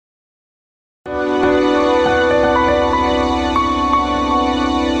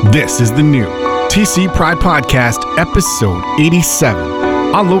This is the new TC Pride Podcast, episode 87,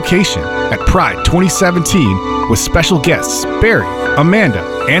 on location at Pride 2017 with special guests Barry, Amanda,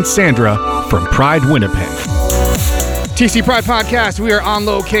 and Sandra from Pride Winnipeg. TC Pride Podcast, we are on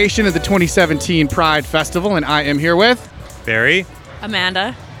location at the 2017 Pride Festival, and I am here with Barry,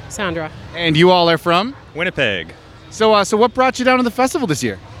 Amanda, Sandra. And you all are from? Winnipeg. So what brought you down to the festival this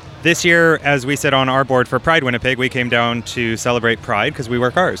year? This year, as we sit on our board for Pride Winnipeg, we came down to celebrate Pride because we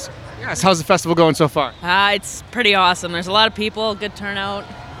work ours. Yes, how's the festival going so far? it's pretty awesome. There's a lot of people, good turnout.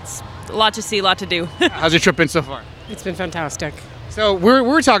 It's a lot to see, a lot to do. How's your trip been so far? It's been fantastic. So we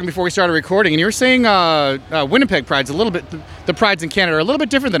were talking before we started recording, and you were saying Winnipeg Pride's a little bit, the Prides in Canada are a little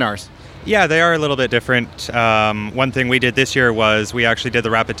bit different than ours. Yeah, they are a little bit different. One thing we did this year was we actually did the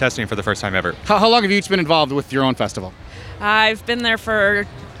rapid testing for the first time ever. How long have you each been involved with your own festival? I've been there for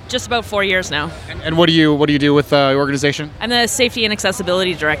just about 4 years now. And what do you do with your organization? I'm the Safety and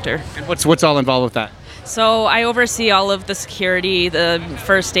Accessibility Director. And what's all involved with that? So I oversee all of the security, the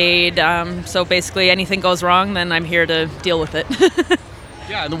first aid. So basically anything goes wrong, then I'm here to deal with it.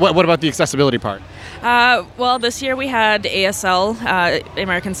 Yeah, and what about the accessibility part? Well, this year we had ASL,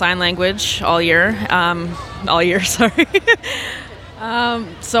 American Sign Language, all year, sorry.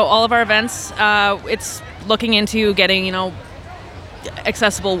 So all of our events, it's looking into getting,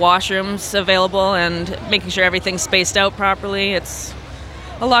 accessible washrooms available and making sure everything's spaced out properly. It's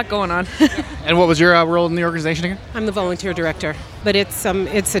a lot going on. And what was your role in the organization again? I'm the volunteer director, but it's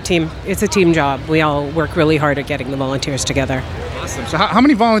a team job. We all work really hard at getting the volunteers together. Awesome. So how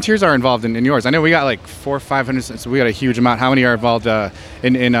many volunteers are involved in yours? I know we got like 400 or 500, so we got a huge amount. How many are involved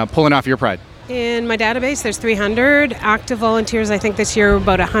in pulling off your Pride? In my database, there's 300 active volunteers. I think this year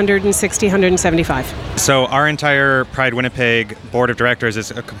about 160, 175. So our entire Pride Winnipeg board of directors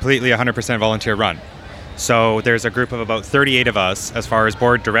is a completely 100% volunteer run. So there's a group of about 38 of us as far as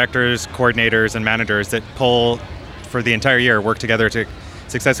board directors, coordinators, and managers that pull for the entire year, work together to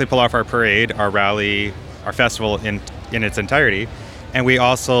successfully pull off our parade, our rally, our festival in its entirety. And we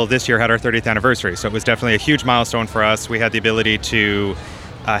also this year had our 30th anniversary. So it was definitely a huge milestone for us. We had the ability to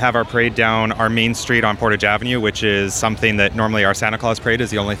have our parade down our main street on Portage Avenue, which is something that normally our Santa Claus parade is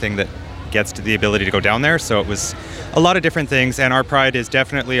the only thing that gets to the ability to go down there. So it was a lot of different things, and our Pride is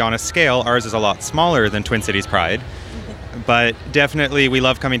definitely on a scale. Ours is a lot smaller than Twin Cities Pride, but definitely we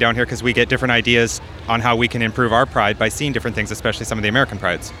love coming down here because we get different ideas on how we can improve our Pride by seeing different things, especially some of the American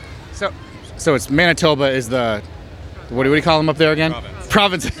Prides. So it's Manitoba is the, what do we call them up there again?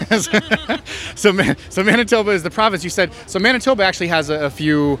 Provinces. So Manitoba is the province, you said. So Manitoba actually has a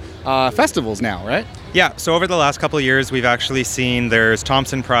few festivals now, right? Yeah, so over the last couple of years, we've actually seen there's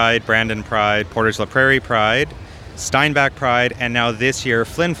Thompson Pride, Brandon Pride, Portage La Prairie Pride, Steinbach Pride, and now this year,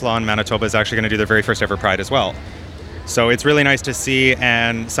 Flin Flon, Manitoba is actually going to do their very first ever Pride as well. So it's really nice to see,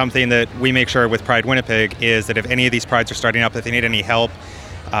 and something that we make sure with Pride Winnipeg is that if any of these Prides are starting up, if they need any help,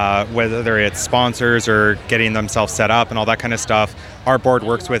 whether it's sponsors or getting themselves set up and all that kind of stuff, our board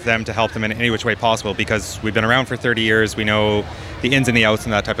works with them to help them in any which way possible because we've been around for 30 years. We know the ins and the outs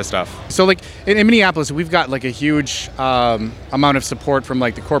and that type of stuff. So like in Minneapolis, we've got like a huge amount of support from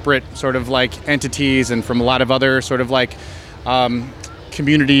like the corporate sort of like entities and from a lot of other sort of like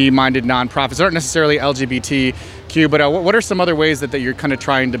community-minded nonprofits that aren't necessarily LGBTQ, but what are some other ways that you're kind of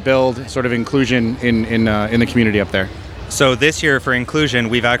trying to build sort of inclusion in the community up there? So this year for inclusion,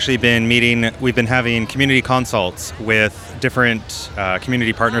 we've actually been having community consults with different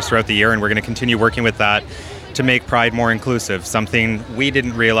community partners throughout the year, and we're going to continue working with that to make Pride more inclusive. Something we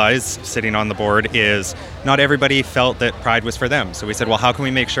didn't realize sitting on the board is not everybody felt that Pride was for them. So we said, well, how can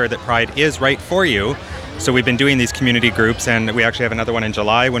we make sure that Pride is right for you? So we've been doing these community groups, and we actually have another one in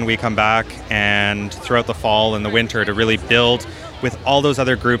July when we come back, and throughout the fall and the winter to really build with all those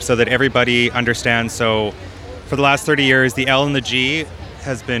other groups so that everybody understands. So for the last 30 years, the L and the G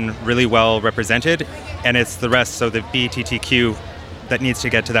has been really well represented, and it's the rest, so the BTTQ, that needs to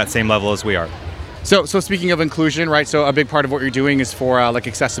get to that same level as we are. So speaking of inclusion, right, so a big part of what you're doing is for like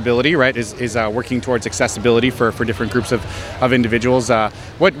accessibility, right, is working towards accessibility for different groups of individuals.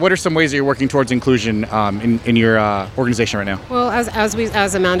 What are some ways that you're working towards inclusion in your organization right now? Well,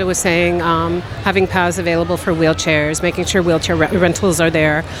 as Amanda was saying, having paths available for wheelchairs, making sure wheelchair rentals are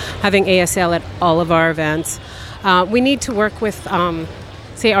there, having ASL at all of our events. We need to work with,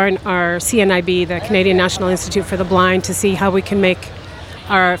 say, our CNIB, the Canadian National Institute for the Blind, to see how we can make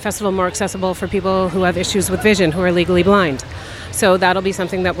our festival more accessible for people who have issues with vision, who are legally blind. So that'll be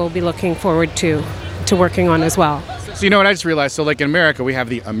something that we'll be looking forward to working on as well. So you know what I just realized? So like in America, we have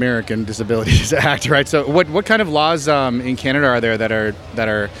the American Disabilities Act, right? So what kind of laws in Canada are there that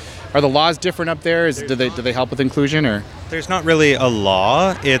are Are the laws different up there? Do they help with inclusion, or? There's not really a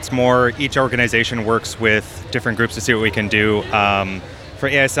law. It's more each organization works with different groups to see what we can do. For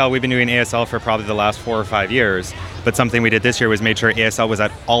ASL, we've been doing ASL for probably the last 4 or 5 years, but something we did this year was made sure ASL was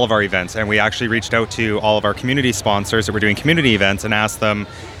at all of our events, and we actually reached out to all of our community sponsors that were doing community events and asked them,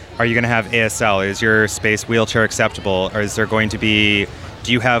 are you going to have ASL? Is your space wheelchair acceptable? Or is there going to be,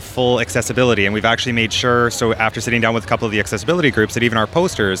 do you have full accessibility? And we've actually made sure, so after sitting down with a couple of the accessibility groups, that even our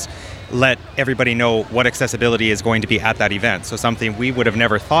posters let everybody know what accessibility is going to be at that event. So something we would have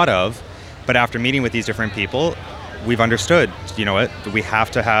never thought of, but after meeting with these different people, we've understood, you know what, we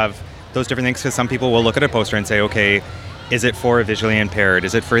have to have those different things, because some people will look at a poster and say, okay, is it for visually impaired?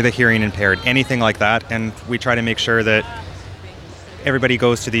 Is it for the hearing impaired? Anything like that. And we try to make sure that everybody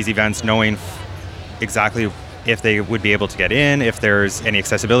goes to these events knowing exactly if they would be able to get in, if there's any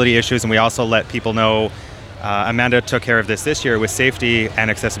accessibility issues. And we also let people know, Amanda took care of this year with safety and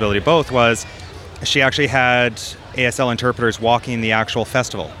accessibility both, was she actually had ASL interpreters walking the actual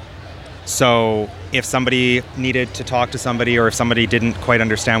festival. So if somebody needed to talk to somebody, or if somebody didn't quite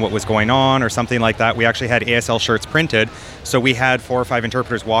understand what was going on or something like that, we actually had ASL shirts printed. So we had 4 or 5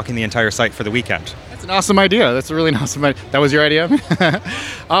 interpreters walking the entire site for the weekend. That's an awesome idea. That's a really awesome idea. That was your idea?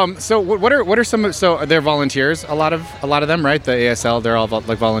 So what are some, so they're volunteers, a lot of them, right? The ASL, they're all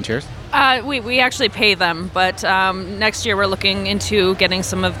like volunteers? We actually pay them, but next year we're looking into getting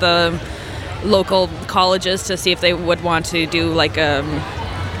some of the local colleges to see if they would want to do like an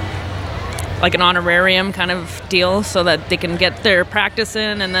honorarium kind of deal, so that they can get their practice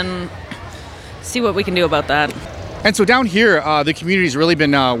in, and then see what we can do about that. And so down here, the community's really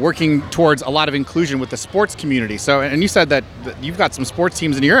been working towards a lot of inclusion with the sports community. So, and you said that you've got some sports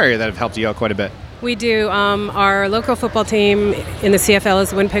teams in your area that have helped you out quite a bit. We do. Our local football team in the CFL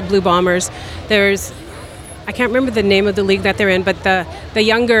is the Winnipeg Blue Bombers. I can't remember the name of the league that they're in, but the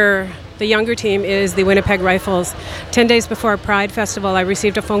younger team is the Winnipeg Rifles. 10 days before Pride Festival, I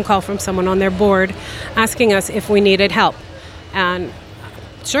received a phone call from someone on their board asking us if we needed help. And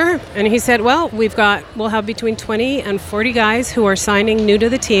sure. And he said, well, we'll have between 20 and 40 guys who are signing new to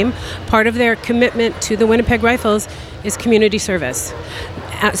the team. Part of their commitment to the Winnipeg Rifles is community service.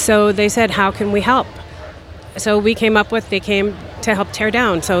 So they said, how can we help? So they came to help tear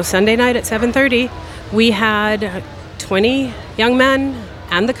down. So Sunday night at 7:30, we had 20 young men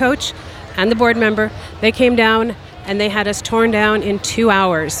and the coach and the board member. They came down and they had us torn down in 2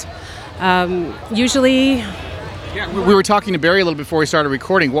 hours. Usually... Yeah, we were talking to Barry a little before we started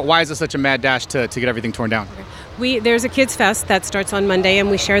recording. Why is it such a mad dash to get everything torn down? There's a Kids Fest that starts on Monday, and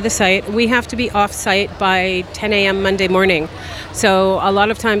we share the site. We have to be off site by 10 a.m. Monday morning. So a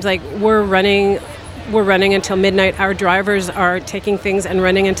lot of times, like, we're running until midnight. Our drivers are taking things and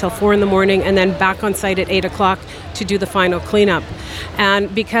running until 4 in the morning, and then back on site at 8 o'clock to do the final cleanup.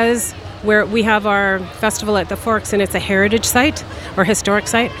 And because we have our festival at the Forks, and it's a heritage site or historic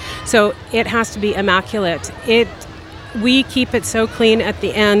site, so it has to be immaculate. We keep it so clean at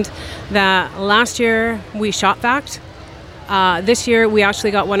the end that last year we shop vac. This year we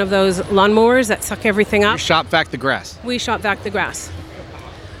actually got one of those lawnmowers that suck everything up. You shop vac the grass. We shop vac the grass.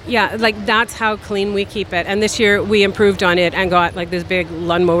 Yeah, like that's how clean we keep it. And this year we improved on it and got like this big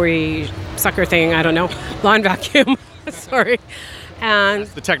lawnmower sucker thing, I don't know, lawn vacuum. Sorry. And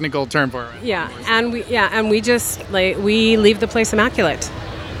that's the technical term for it. Yeah, and we just we leave the place immaculate.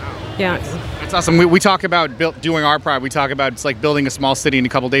 Yeah. That's awesome. We talk about doing our Pride. We talk about it's like building a small city in a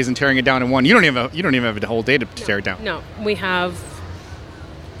couple days and tearing it down in one. You don't even have a whole day to tear it down. No, we have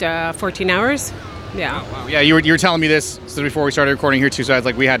 14 hours. Yeah. Oh, wow. Yeah, you were telling me this before we started recording here too. So I was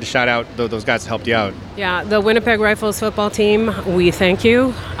like, we had to shout out those guys that helped you out. Yeah, the Winnipeg Rifles football team. We thank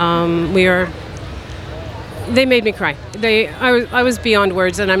you. They made me cry. I was beyond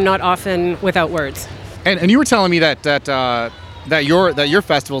words, and I'm not often without words. And you were telling me that your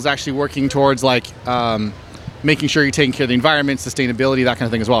festival is actually working towards making sure you're taking care of the environment, sustainability, that kind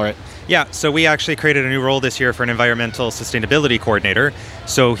of thing as well, right? Yeah, so we actually created a new role this year for an environmental sustainability coordinator.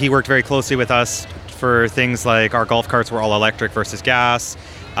 So he worked very closely with us for things like our golf carts were all electric versus gas.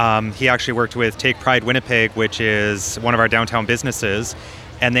 He actually worked with Take Pride Winnipeg, which is one of our downtown businesses,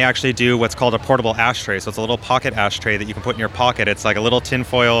 and they actually do what's called a portable ashtray. So it's a little pocket ashtray that you can put in your pocket. It's like a little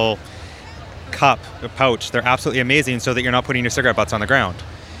tinfoil cup, a pouch. They're absolutely amazing so that you're not putting your cigarette butts on the ground.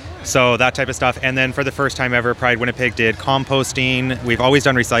 So that type of stuff. And then for the first time ever, Pride Winnipeg did composting. We've always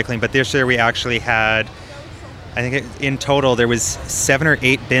done recycling, but this year we actually had, I think in total there was 7 or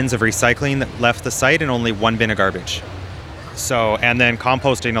 8 bins of recycling that left the site and only 1 bin of garbage. So, and then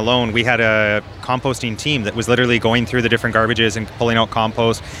composting alone, we had a composting team that was literally going through the different garbages and pulling out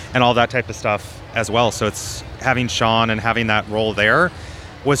compost and all that type of stuff as well. So it's having Sean and having that role there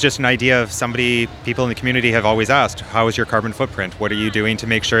was just an idea of people in the community have always asked, how is your carbon footprint? What are you doing to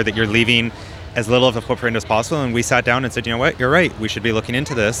make sure that you're leaving as little of a footprint as possible? And we sat down and said, you know what, you're right, we should be looking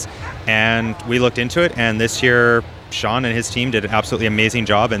into this. And we looked into it, and this year Sean and his team did an absolutely amazing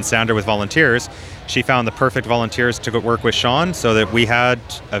job, and Sandra with volunteers, she found the perfect volunteers to go work with Sean so that we had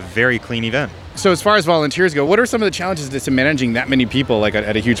a very clean event. So as far as volunteers go, what are some of the challenges to managing that many people like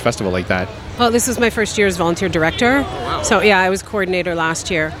at a huge festival like that? Well, this is my first year as volunteer director. Oh, wow. So yeah, I was coordinator last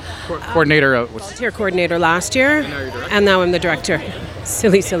year. Coordinator? Volunteer coordinator last year. And now I'm the director.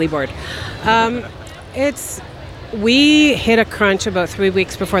 Silly board. We hit a crunch about 3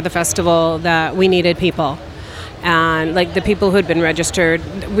 weeks before the festival that we needed people. And like the people who had been registered,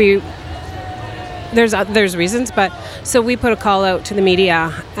 there's reasons, but so we put a call out to the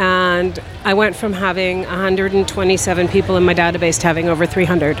media, and I went from having 127 people in my database to having over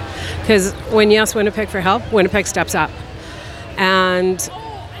 300. Because when you ask Winnipeg for help, Winnipeg steps up. And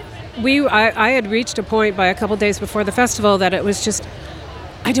I had reached a point by a couple days before the festival that it was just,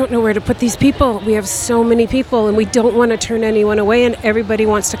 I don't know where to put these people. We have so many people, and we don't want to turn anyone away, and everybody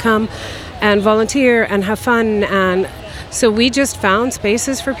wants to come and volunteer and have fun. And so we just found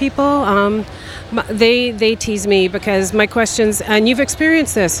spaces for people. They tease me because my questions, and you've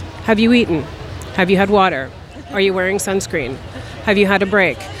experienced this, have you eaten? Have you had water? Are you wearing sunscreen? Have you had a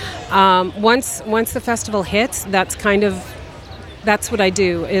break? Once the festival hits, that's what I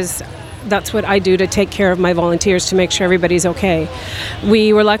do, that's what I do to take care of my volunteers to make sure everybody's okay.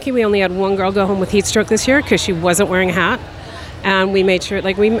 We were lucky we only had one girl go home with heat stroke this year because she wasn't wearing a hat. And we made sure,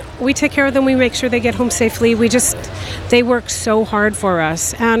 we take care of them, we make sure they get home safely. They work so hard for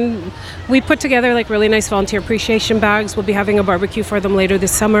us. And we put together really nice volunteer appreciation bags. We'll be having a barbecue for them later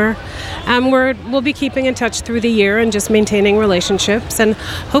this summer. And we'll be keeping in touch through the year and just maintaining relationships and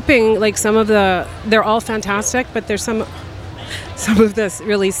hoping they're all fantastic, but there's some of the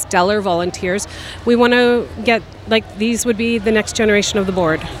really stellar volunteers. We want to get, these would be the next generation of the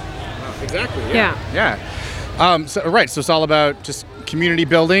board. Exactly, Yeah. So it's all about just community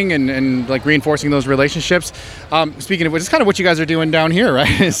building and reinforcing those relationships. Speaking of which, it's kind of what you guys are doing down here,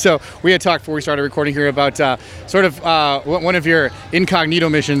 right? So we had talked before we started recording here about one of your incognito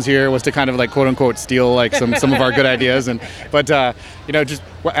missions here was to kind of quote unquote steal some of our good ideas, just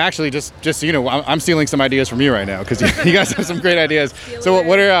so you know, I'm stealing some ideas from you right now because you guys have some great ideas. So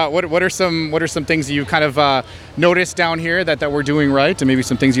what are some things that you kind of noticed down here that we're doing right, and maybe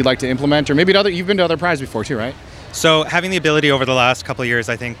some things you'd like to implement, or maybe you've been to other prides before too, right? So having the ability over the last couple of years,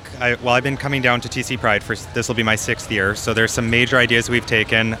 I think, I've been coming down to TC Pride this will be my 6th year. So there's some major ideas we've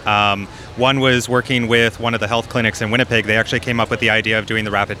taken. One was working with one of the health clinics in Winnipeg. They actually came up with the idea of doing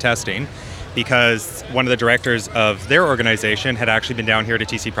the rapid testing because one of the directors of their organization had actually been down here to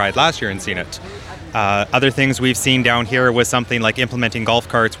TC Pride last year and seen it. Other things we've seen down here was something like implementing golf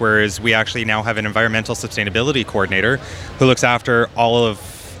carts, whereas we actually now have an environmental sustainability coordinator who looks after all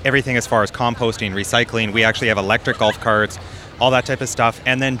of everything as far as composting, recycling. We actually have electric golf carts, all that type of stuff.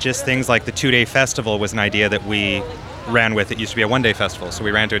 And then just things like the 2-day festival was an idea that we ran with. It used to be a 1-day festival, so we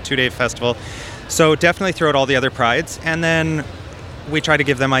ran to a 2-day festival. So definitely throughout all the other prides. And then we try to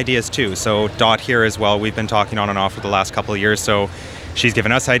give them ideas too. So Dot here as well, we've been talking on and off for the last couple of years. So she's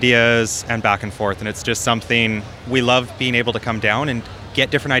given us ideas and back and forth. And it's just something we love, being able to come down and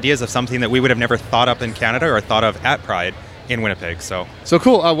get different ideas of something that we would have never thought up in Canada or thought of at Pride in Winnipeg. So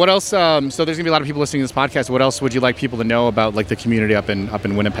cool. What else? So there's gonna be a lot of people listening to this podcast. What else would you like people to know about the community up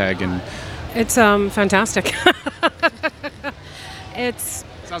in Winnipeg? And it's fantastic. Sounds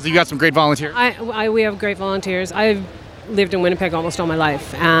like you got some great volunteers. We have great volunteers. I've lived in Winnipeg almost all my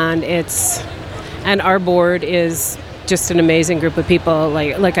life, and our board is just an amazing group of people.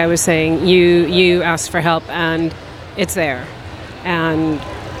 Like I was saying, you asked for help, and it's there, and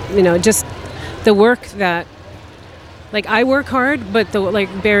just the work that. I work hard, but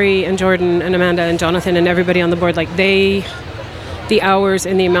Barry and Jordan and Amanda and Jonathan and everybody on the board, the hours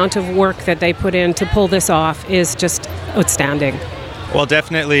and the amount of work that they put in to pull this off is just outstanding. Well,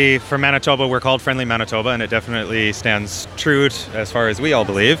 definitely for Manitoba, we're called Friendly Manitoba, and it definitely stands true as far as we all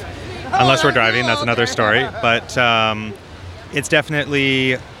believe. Unless we're driving, that's another story. But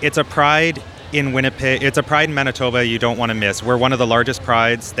it's a pride in Winnipeg. It's a pride in Manitoba you don't want to miss. We're one of the largest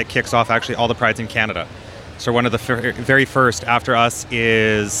prides that kicks off actually all the prides in Canada. So one of the very first after us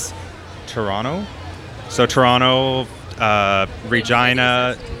is Toronto. So Toronto,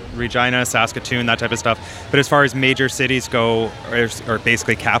 Regina, Saskatoon, that type of stuff. But as far as major cities go, or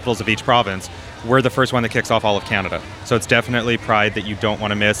basically capitals of each province, we're the first one that kicks off all of Canada. So it's definitely Pride that you don't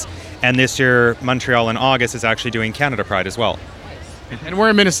want to miss. And this year, Montreal in August is actually doing Canada Pride as well. And we're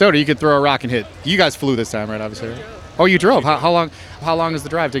in Minnesota. You could throw a rock and hit. You guys flew this time, right? Obviously. Right? Oh, you drove. How long is the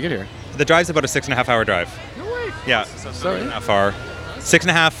drive to get here? The drive's about a 6.5 hour drive. No way. Yeah, so not far.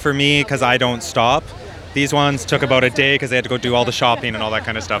 6.5 for me because I don't stop. These ones took about a day because they had to go do all the shopping and all that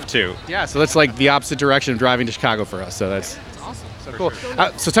kind of stuff too. Yeah, so that's like the opposite direction of driving to Chicago for us. So that's awesome. So cool.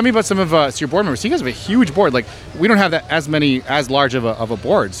 So tell me about some of your board members. So you guys have a huge board. Like we don't have that as large of a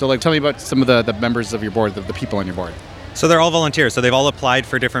board. So like tell me about some of the members of your board, the people on your board. So they're all volunteers. So they've all applied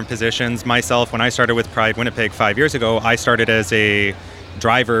for different positions. Myself, when I started with Pride Winnipeg 5 years ago, I started as a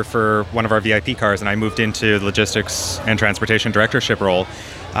driver for one of our VIP cars, and I moved into the logistics and transportation directorship role.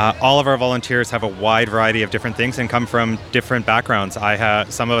 All of our volunteers have a wide variety of different things and come from different backgrounds.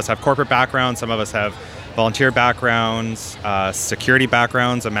 Some of us have corporate backgrounds, some of us have volunteer backgrounds, security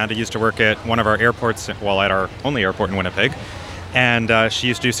backgrounds. Amanda used to work at one of our airports, at our only airport in Winnipeg, and she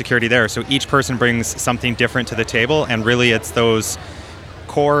used to do security there. So each person brings something different to the table, and really it's those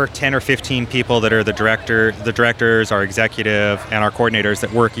core 10 or 15 people that are the directors, our executive, and our coordinators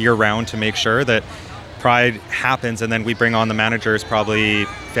that work year-round to make sure that Pride happens, and then we bring on the managers probably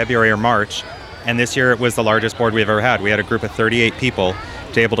February or March. And this year it was the largest board we've ever had. We had a group of 38 people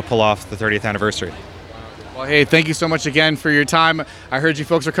to be able to pull off the 30th anniversary. Well, hey, thank you so much again for your time. I heard you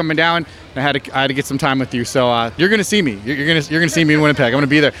folks are coming down, and I had to get some time with you. So you're going to see me. You're going to see me in Winnipeg. I'm going to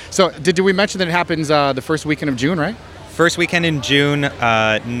be there. So did we mention that it happens the first weekend of June, right? First weekend in June.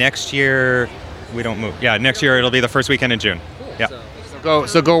 Next year we don't move. Yeah, next year it'll be the first weekend in June. Yeah.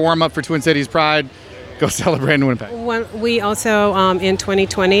 So go warm up for Twin Cities Pride. Go celebrate in Winnipeg. We also, in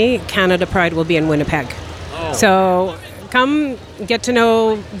 2020, Canada Pride will be in Winnipeg. Oh. So come get to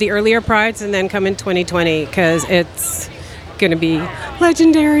know the earlier Prides and then come in 2020 because it's going to be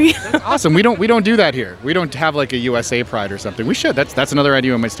legendary. That's awesome. We don't do that here. We don't have like a USA Pride or something. We should. That's another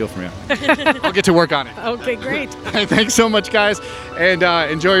idea I might steal from you. I'll get to work on it. Okay, great. Thanks so much, guys. And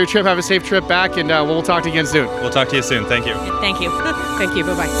enjoy your trip. Have a safe trip back. And we'll talk to you again soon. We'll talk to you soon. Thank you. Thank you. Thank you.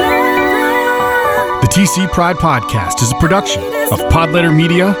 Bye-bye. The TC Pride Podcast is a production of Podletter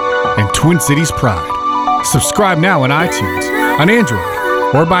Media and Twin Cities Pride. Subscribe now on iTunes, on Android,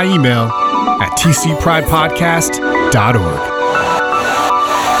 or by email at tcpridepodcast.org.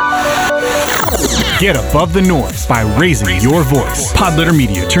 Get above the noise by raising your voice. Podletter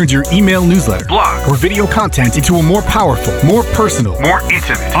Media turns your email newsletter, blog, or video content into a more powerful, more personal, more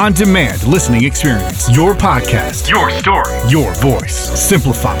intimate, on-demand listening experience. Your podcast, your story, your voice.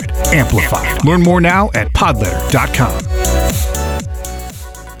 Simplified, amplified. Learn more now at podletter.com.